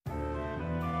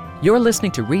You're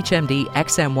listening to ReachMD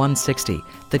XM160,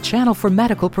 the channel for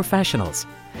medical professionals.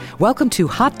 Welcome to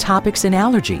Hot Topics in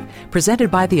Allergy,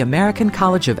 presented by the American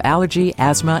College of Allergy,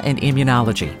 Asthma, and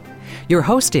Immunology. Your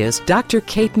host is Dr.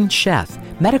 Caton Sheth,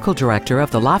 Medical Director of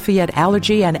the Lafayette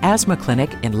Allergy and Asthma Clinic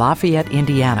in Lafayette,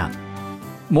 Indiana.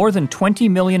 More than 20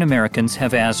 million Americans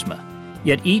have asthma,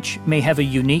 yet each may have a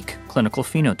unique clinical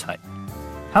phenotype.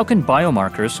 How can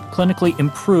biomarkers clinically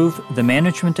improve the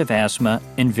management of asthma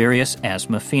in various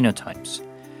asthma phenotypes?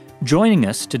 Joining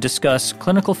us to discuss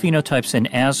clinical phenotypes in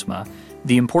asthma,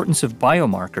 the importance of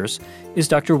biomarkers, is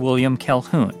Dr. William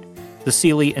Calhoun, the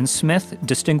Seeley and Smith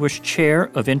Distinguished Chair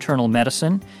of Internal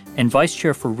Medicine and Vice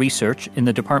Chair for Research in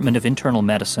the Department of Internal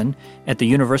Medicine at the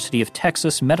University of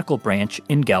Texas Medical Branch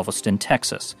in Galveston,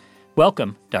 Texas.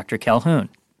 Welcome, Dr. Calhoun.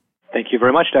 Thank you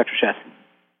very much, Dr. Sheth.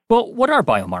 Well, what are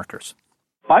biomarkers?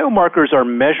 Biomarkers are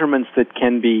measurements that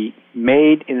can be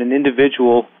made in an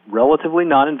individual relatively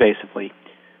non-invasively,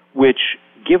 which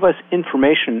give us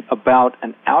information about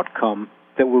an outcome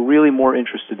that we're really more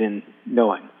interested in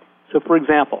knowing. So, for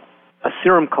example, a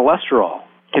serum cholesterol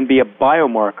can be a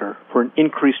biomarker for an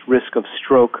increased risk of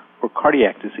stroke or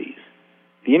cardiac disease.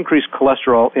 The increased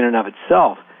cholesterol in and of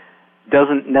itself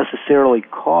doesn't necessarily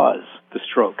cause the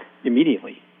stroke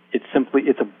immediately. It's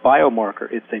a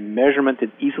biomarker. It's a measurement that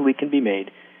easily can be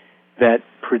made that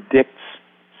predicts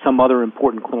some other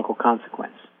important clinical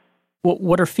consequence. Well,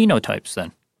 what are phenotypes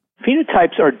then?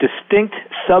 Phenotypes are distinct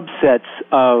subsets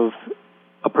of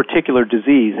a particular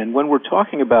disease. And when we're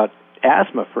talking about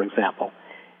asthma, for example,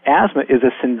 asthma is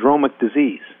a syndromic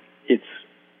disease. It's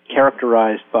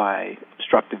characterized by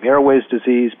obstructive airways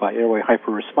disease, by airway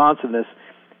hyperresponsiveness,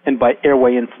 and by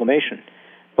airway inflammation.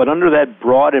 But under that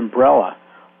broad umbrella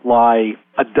lie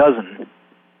a dozen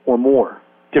or more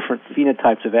different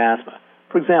phenotypes of asthma.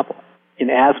 For example, in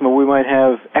asthma we might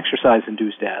have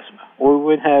exercise-induced asthma, or we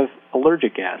would have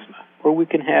allergic asthma, or we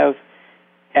can have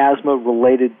asthma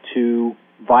related to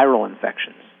viral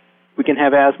infections. We can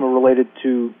have asthma related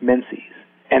to menses,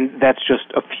 and that's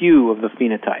just a few of the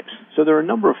phenotypes. So there are a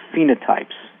number of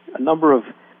phenotypes, a number of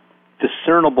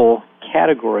discernible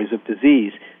categories of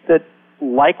disease that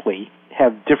likely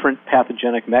have different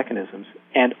pathogenic mechanisms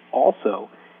and also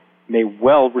may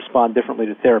well respond differently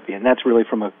to therapy. And that's really,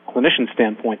 from a clinician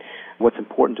standpoint, what's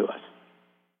important to us.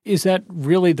 Is that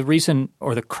really the reason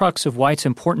or the crux of why it's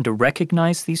important to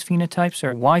recognize these phenotypes?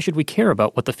 Or why should we care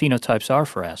about what the phenotypes are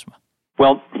for asthma?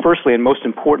 Well, firstly and most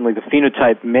importantly, the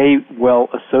phenotype may well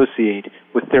associate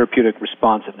with therapeutic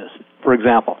responsiveness. For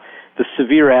example, the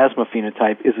severe asthma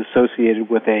phenotype is associated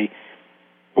with a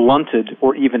blunted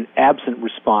or even absent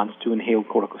response to inhaled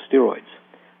corticosteroids.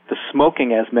 The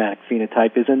smoking asthmatic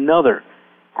phenotype is another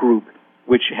group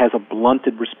which has a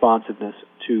blunted responsiveness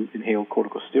to inhaled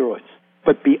corticosteroids.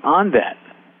 But beyond that,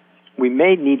 we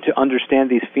may need to understand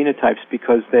these phenotypes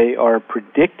because they are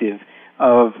predictive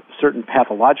of certain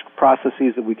pathological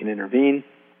processes that we can intervene,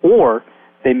 or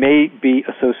they may be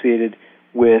associated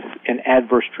with an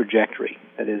adverse trajectory,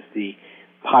 that is, the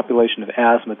population of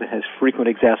asthma that has frequent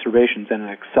exacerbations and an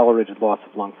accelerated loss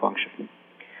of lung function.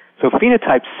 So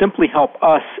phenotypes simply help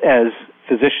us as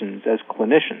physicians, as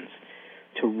clinicians,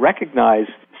 to recognize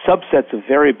subsets of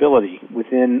variability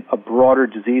within a broader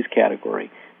disease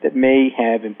category that may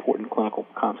have important clinical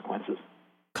consequences.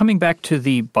 Coming back to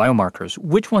the biomarkers,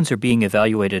 which ones are being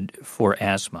evaluated for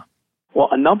asthma? Well,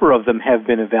 a number of them have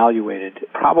been evaluated.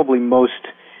 Probably most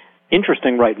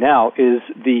interesting right now is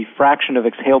the fraction of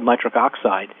exhaled nitric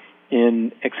oxide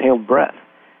in exhaled breath.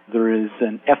 There is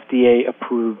an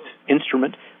FDA-approved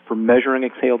instrument for measuring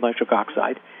exhaled nitric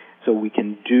oxide, so we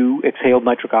can do exhaled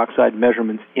nitric oxide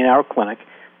measurements in our clinic,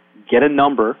 get a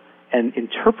number, and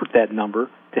interpret that number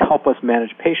to help us manage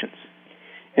patients.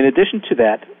 In addition to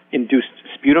that, induced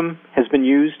sputum has been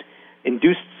used.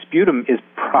 Induced sputum is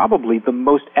probably the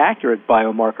most accurate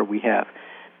biomarker we have,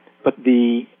 but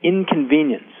the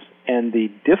inconvenience and the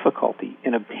difficulty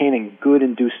in obtaining good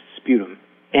induced sputum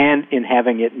and in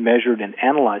having it measured and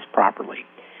analyzed properly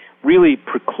really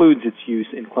precludes its use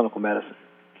in clinical medicine.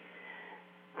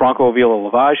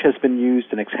 Bronchoalveolar lavage has been used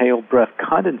and exhaled breath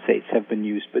condensates have been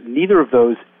used, but neither of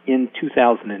those in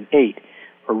 2008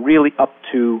 are really up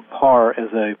to par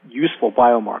as a useful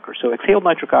biomarker. So exhaled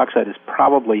nitric oxide is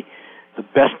probably the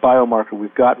best biomarker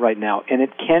we've got right now, and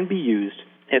it can be used,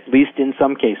 at least in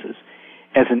some cases,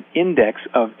 as an index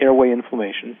of airway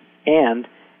inflammation and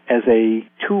as a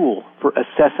tool for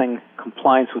assessing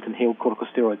compliance with inhaled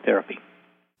corticosteroid therapy.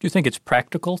 Do you think it's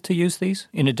practical to use these,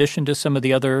 in addition to some of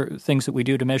the other things that we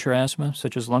do to measure asthma,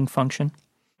 such as lung function?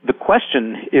 The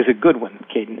question is a good one,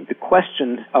 Caton. The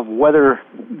question of whether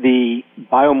the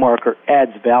biomarker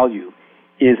adds value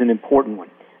is an important one.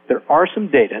 there are some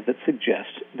data that suggest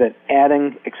that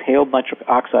adding exhaled nitric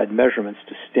oxide measurements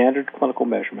to standard clinical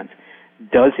measurements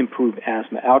does improve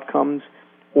asthma outcomes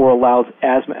or allows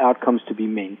asthma outcomes to be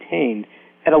maintained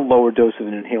at a lower dose of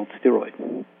an inhaled steroid.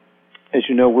 As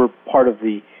you know, we're part of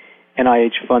the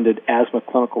NIH-funded Asthma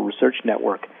Clinical Research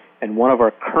Network, and one of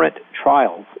our current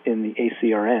trials in the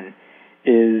ACRN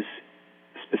is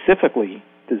specifically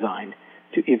designed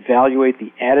to evaluate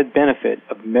the added benefit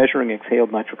of measuring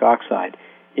exhaled nitric oxide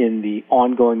in the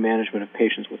ongoing management of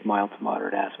patients with mild to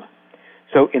moderate asthma.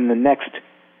 So in the next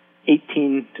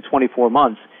 18 to 24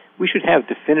 months, we should have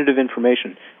definitive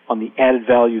information on the added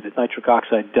value that nitric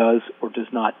oxide does or does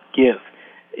not give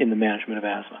in the management of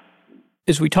asthma.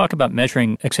 As we talk about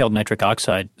measuring exhaled nitric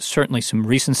oxide, certainly some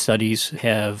recent studies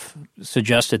have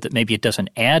suggested that maybe it doesn't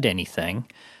add anything.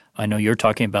 I know you're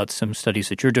talking about some studies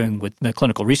that you're doing with the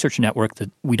Clinical Research Network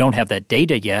that we don't have that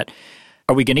data yet.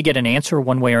 Are we going to get an answer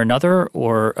one way or another,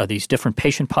 or are these different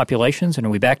patient populations, and are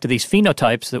we back to these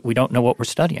phenotypes that we don't know what we're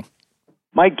studying?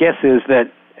 My guess is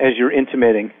that, as you're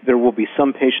intimating, there will be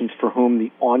some patients for whom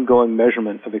the ongoing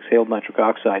measurement of exhaled nitric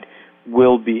oxide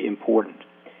will be important.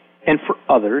 And for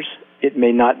others, it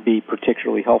may not be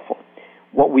particularly helpful.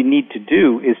 What we need to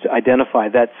do is to identify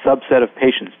that subset of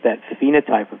patients, that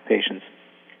phenotype of patients,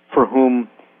 for whom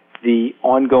the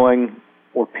ongoing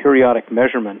or periodic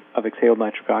measurement of exhaled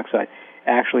nitric oxide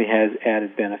actually has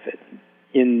added benefit.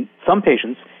 In some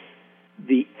patients,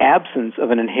 the absence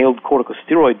of an inhaled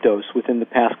corticosteroid dose within the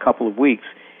past couple of weeks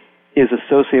is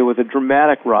associated with a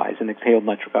dramatic rise in exhaled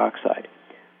nitric oxide.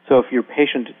 So if your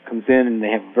patient comes in and they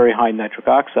have very high nitric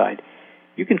oxide,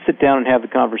 you can sit down and have the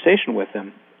conversation with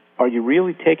them. Are you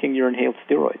really taking your inhaled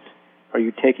steroids? Are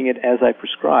you taking it as I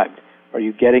prescribed? Are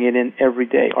you getting it in every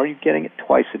day? Are you getting it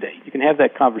twice a day? You can have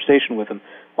that conversation with them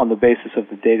on the basis of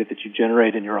the data that you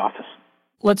generate in your office.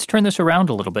 Let's turn this around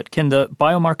a little bit. Can the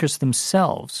biomarkers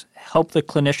themselves help the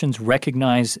clinicians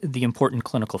recognize the important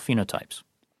clinical phenotypes?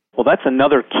 Well, that's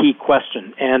another key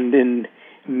question. And in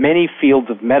many fields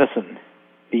of medicine,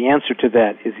 the answer to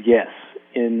that is yes.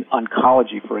 In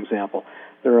oncology, for example,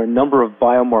 there are a number of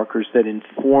biomarkers that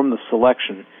inform the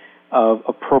selection of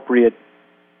appropriate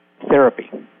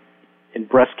therapy. In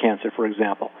breast cancer, for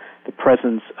example, the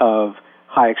presence of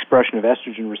high expression of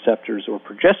estrogen receptors or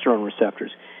progesterone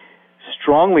receptors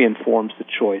strongly informs the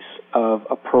choice of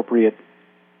appropriate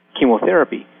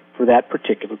chemotherapy for that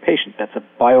particular patient. That's a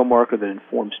biomarker that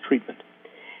informs treatment.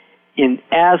 In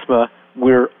asthma,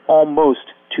 we're almost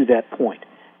to that point.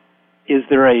 Is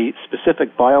there a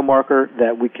specific biomarker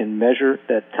that we can measure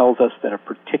that tells us that a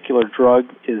particular drug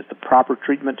is the proper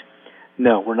treatment?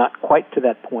 No, we're not quite to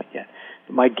that point yet.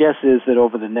 My guess is that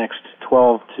over the next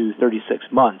 12 to 36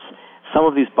 months, some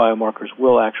of these biomarkers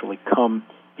will actually come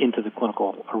into the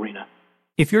clinical arena.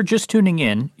 If you're just tuning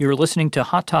in, you're listening to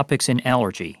Hot Topics in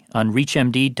Allergy on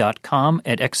ReachMD.com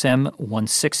at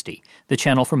XM160, the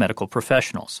channel for medical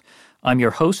professionals. I'm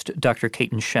your host, Dr.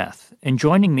 Caton Sheth, and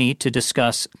joining me to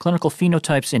discuss clinical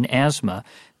phenotypes in asthma,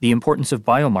 the importance of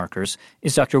biomarkers,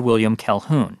 is Dr. William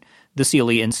Calhoun, the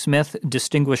Seeley and Smith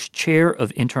Distinguished Chair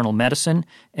of Internal Medicine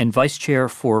and Vice Chair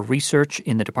for Research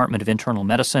in the Department of Internal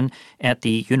Medicine at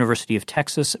the University of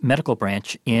Texas Medical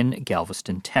Branch in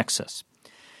Galveston, Texas.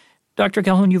 Dr.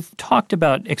 Calhoun, you've talked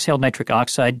about exhaled nitric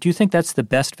oxide. Do you think that's the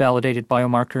best validated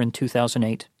biomarker in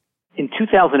 2008? In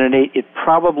 2008, it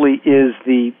probably is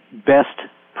the best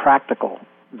practical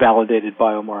validated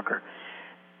biomarker.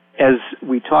 As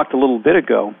we talked a little bit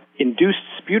ago, induced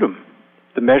sputum,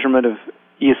 the measurement of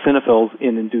eosinophils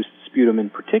in induced sputum in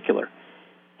particular,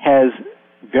 has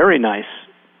very nice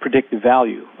predictive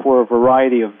value for a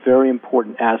variety of very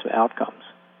important asthma outcomes.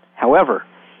 However,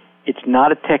 it's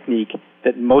not a technique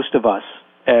that most of us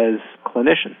as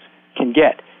clinicians can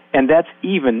get, and that's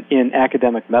even in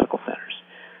academic medical centers.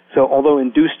 So although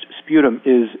induced sputum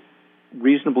is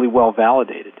reasonably well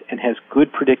validated and has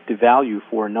good predictive value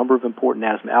for a number of important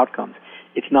asthma outcomes,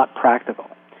 it's not practical.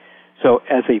 So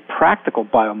as a practical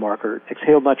biomarker,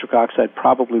 exhaled nitric oxide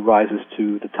probably rises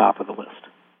to the top of the list.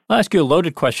 I'll ask you a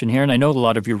loaded question here, and I know a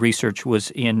lot of your research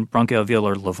was in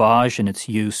bronchoalveolar lavage and its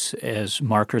use as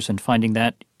markers and finding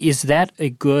that. Is that a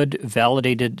good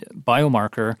validated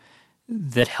biomarker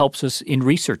that helps us in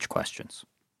research questions?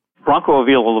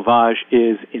 Bronchoalveolar lavage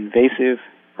is invasive,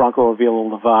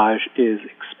 bronchoalveolar lavage is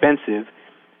expensive,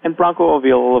 and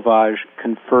bronchoalveolar lavage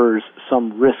confers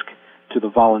some risk to the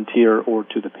volunteer or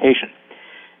to the patient.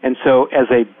 And so as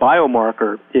a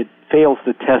biomarker, it fails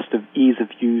the test of ease of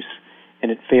use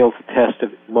and it fails the test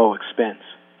of low expense.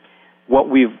 What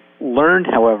we've learned,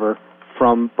 however,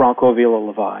 from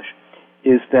bronchoalveolar lavage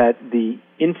is that the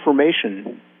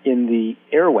information in the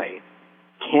airway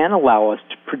can allow us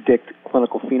to predict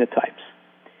clinical phenotypes.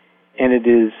 And it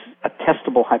is a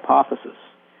testable hypothesis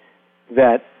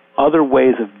that other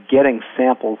ways of getting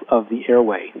samples of the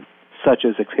airway, such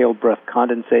as exhaled breath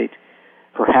condensate,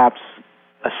 perhaps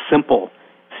a simple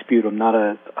sputum, not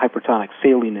a hypertonic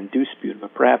saline-induced sputum,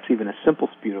 but perhaps even a simple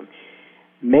sputum,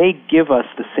 may give us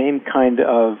the same kind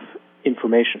of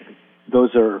information.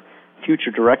 Those are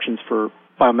future directions for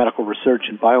biomedical research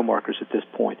and biomarkers at this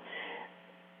point.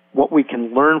 What we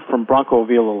can learn from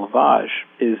bronchoalveolar lavage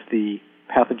is the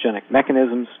pathogenic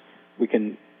mechanisms. We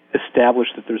can establish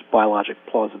that there's biologic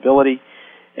plausibility,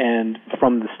 and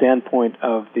from the standpoint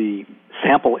of the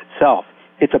sample itself,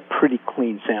 it's a pretty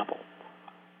clean sample.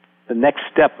 The next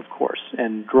step, of course,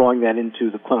 and drawing that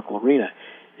into the clinical arena,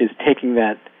 is taking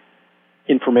that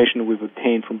information that we've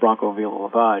obtained from bronchoalveolar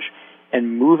lavage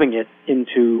and moving it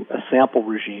into a sample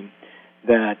regime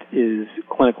that is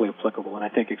clinically applicable. And I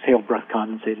think exhaled breath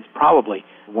condensate is probably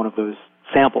one of those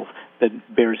samples that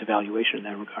bears evaluation in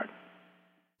that regard.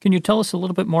 Can you tell us a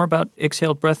little bit more about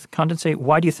exhaled breath condensate?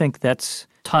 Why do you think that's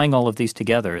tying all of these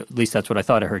together? At least that's what I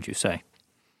thought I heard you say.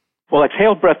 Well,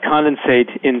 exhaled breath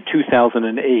condensate in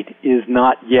 2008 is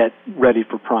not yet ready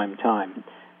for prime time.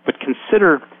 But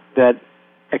consider that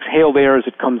exhaled air, as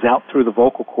it comes out through the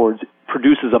vocal cords,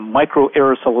 produces a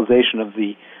microaerosolization of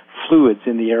the fluids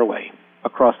in the airway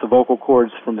across the vocal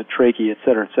cords, from the trachea, et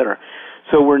cetera, et cetera.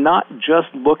 So we're not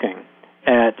just looking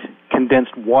at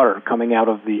condensed water coming out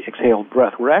of the exhaled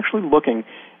breath. We're actually looking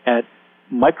at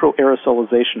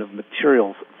microaerosolization of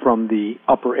materials from the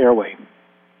upper airway.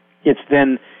 It's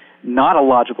then not a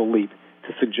logical leap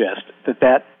to suggest that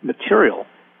that material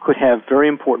could have very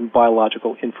important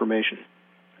biological information.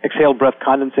 Exhaled breath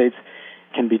condensates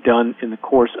can be done in the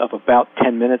course of about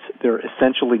 10 minutes. They're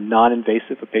essentially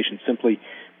non-invasive. A patient simply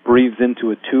breathes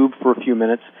into a tube for a few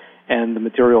minutes, and the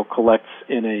material collects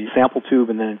in a sample tube,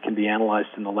 and then it can be analyzed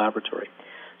in the laboratory.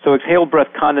 So exhaled breath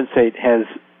condensate has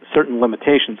certain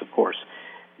limitations, of course,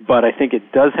 but I think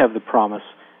it does have the promise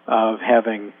of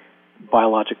having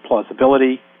biologic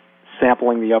plausibility,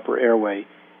 sampling the upper airway,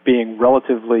 being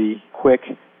relatively quick,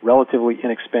 relatively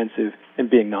inexpensive, and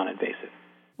being non-invasive.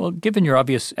 Well, given your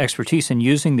obvious expertise in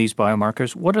using these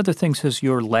biomarkers, what other things has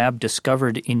your lab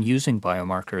discovered in using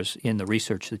biomarkers in the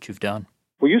research that you've done?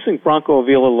 Well, using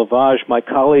bronchoalveolar lavage, my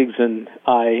colleagues and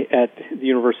I at the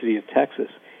University of Texas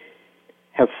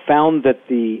have found that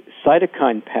the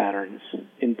cytokine patterns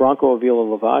in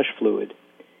bronchoalveolar lavage fluid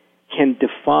can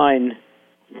define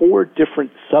 4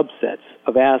 different subsets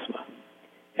of asthma.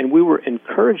 And we were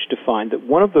encouraged to find that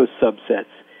one of those subsets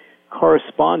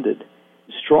corresponded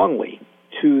strongly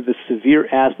to the severe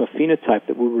asthma phenotype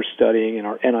that we were studying in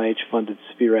our NIH-funded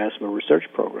severe asthma research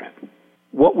program.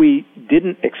 What we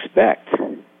didn't expect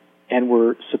and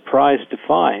were surprised to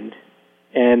find,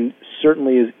 and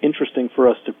certainly is interesting for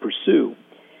us to pursue,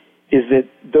 is that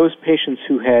those patients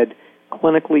who had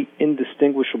clinically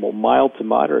indistinguishable mild to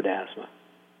moderate asthma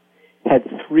had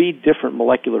 3 different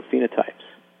molecular phenotypes.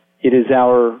 It is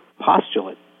our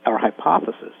postulate, our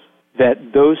hypothesis,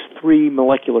 that those 3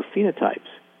 molecular phenotypes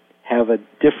have a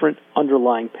different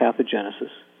underlying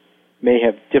pathogenesis, may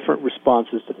have different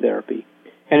responses to therapy,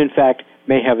 and in fact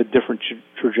may have a different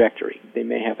trajectory. They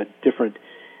may have a different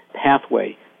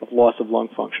pathway of loss of lung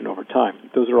function over time.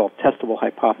 Those are all testable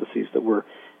hypotheses that we're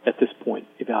at this point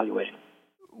evaluating.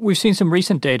 We've seen some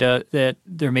recent data that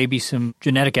there may be some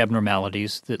genetic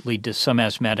abnormalities that lead to some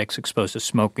asthmatics exposed to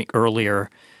smoking earlier.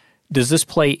 Does this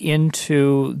play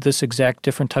into this exact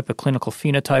different type of clinical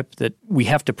phenotype that we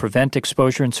have to prevent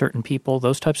exposure in certain people,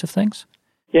 those types of things?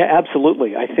 Yeah,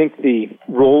 absolutely. I think the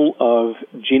role of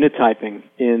genotyping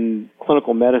in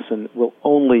clinical medicine will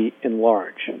only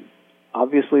enlarge.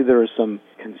 Obviously, there are some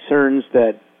concerns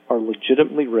that are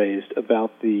legitimately raised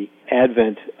about the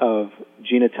advent of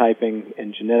genotyping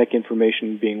and genetic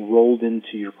information being rolled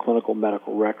into your clinical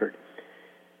medical record.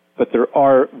 But there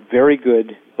are very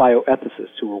good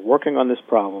bioethicists who are working on this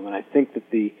problem, and I think that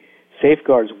the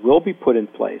safeguards will be put in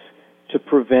place to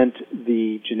prevent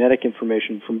the genetic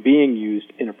information from being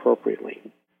used inappropriately.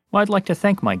 Well, I'd like to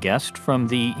thank my guest from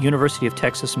the University of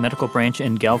Texas Medical Branch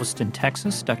in Galveston,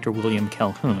 Texas, Dr. William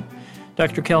Calhoun.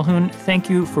 Dr. Calhoun, thank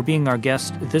you for being our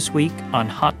guest this week on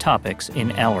Hot Topics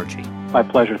in Allergy. My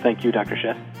pleasure. Thank you, Dr.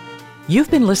 Sheth.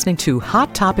 You've been listening to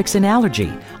Hot Topics in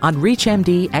Allergy on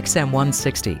ReachMD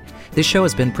XM160. This show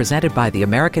has been presented by the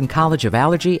American College of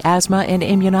Allergy, Asthma, and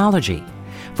Immunology.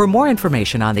 For more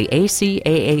information on the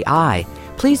ACAAI,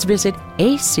 please visit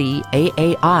acaai.org.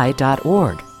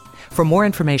 For more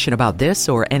information about this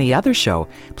or any other show,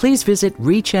 please visit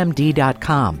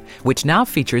ReachMD.com, which now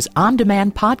features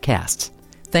on-demand podcasts.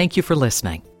 Thank you for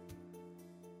listening.